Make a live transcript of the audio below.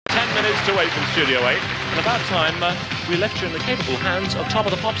minutes to 8 from Studio 8, and about time we left you in the capable hands of Top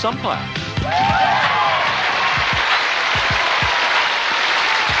of the Pops Umpire.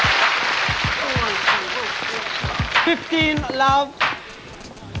 15, love.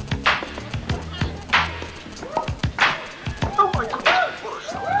 Oh my God.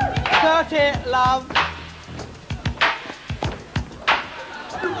 30, love.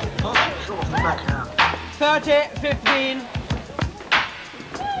 Back now. 30, 15.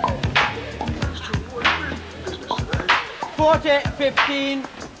 40, 15.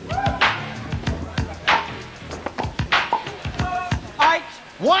 8.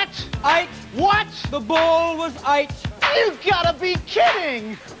 What? 8. What? The ball was 8. You gotta be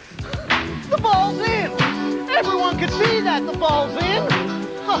kidding! The ball's in! Everyone could see that the ball's in!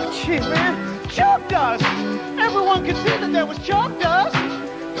 Oh, gee, man. Chalk dust! Everyone could see that there was chalk dust!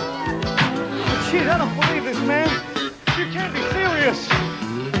 Oh, gee, I don't believe this, man. You can't be serious.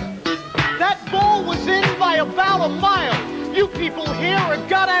 That ball was in by about a mile. You people here are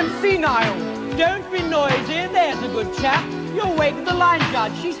goddamn senile. Don't be noisy, there's a good chap. You'll wake the line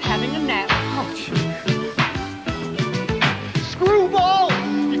judge, she's having a nap. Oh, gee. Screwball!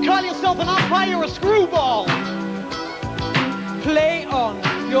 You call yourself an umpire or a screwball? Play on.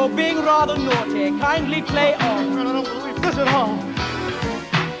 You're being rather naughty. Kindly play on. I don't believe this at all.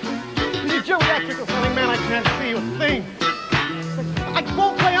 You're geriatric or something, man. I can't see a thing. I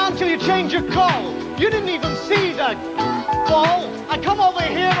won't play on till you change your call. You didn't even see the ball. I come over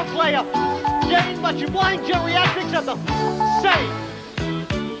here to play a game, but you blind geriatrics at the safe.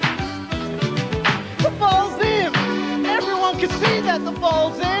 The ball's in. Everyone can see that the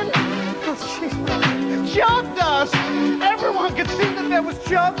ball's in. Oh, jeez. Chalk dust. Everyone could see that there was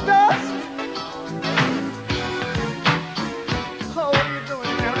chalk dust. Oh, what are you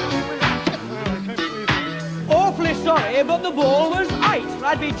doing, man? I can't believe it. Awfully sorry, but the ball was 8.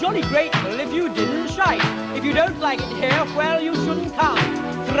 I'd be jolly grateful if you didn't shite. If you don't like it here, well, you shouldn't come.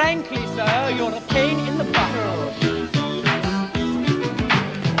 Frankly, sir, you're a pain in the butt.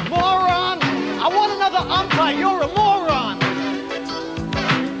 Moron! I want another umpire. You're a moron.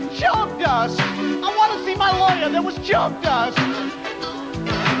 Chalk dust. I want to see my lawyer. There was chalk dust.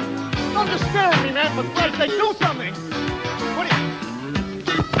 Don't despair me, man. For Christ's sake, do something. What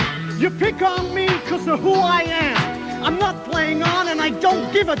do you pick on me because of who I am. I'm not playing on and I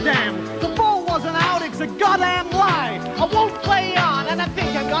don't give a damn. The ball wasn't out. It's a goddamn lie. I won't play on and I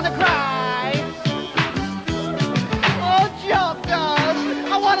think I'm gonna cry. Oh, chalk dust.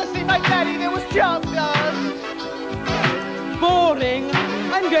 I want to see my daddy. There was chalk dust. Boring.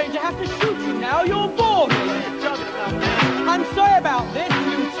 I'm going to have to shoot you now. You're boring. I'm sorry about this,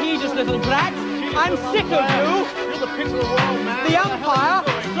 you tedious little brat. I'm sick of you. You're the picture of the world, man. The umpire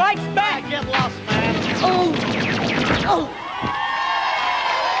strikes back. Get lost, man. Oh. Oh.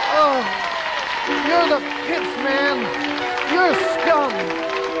 Oh, you're the pits, man. You're scum.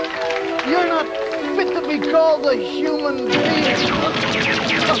 You're not fit to be called a human being.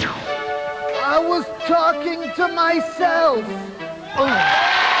 I was talking to myself. Oh.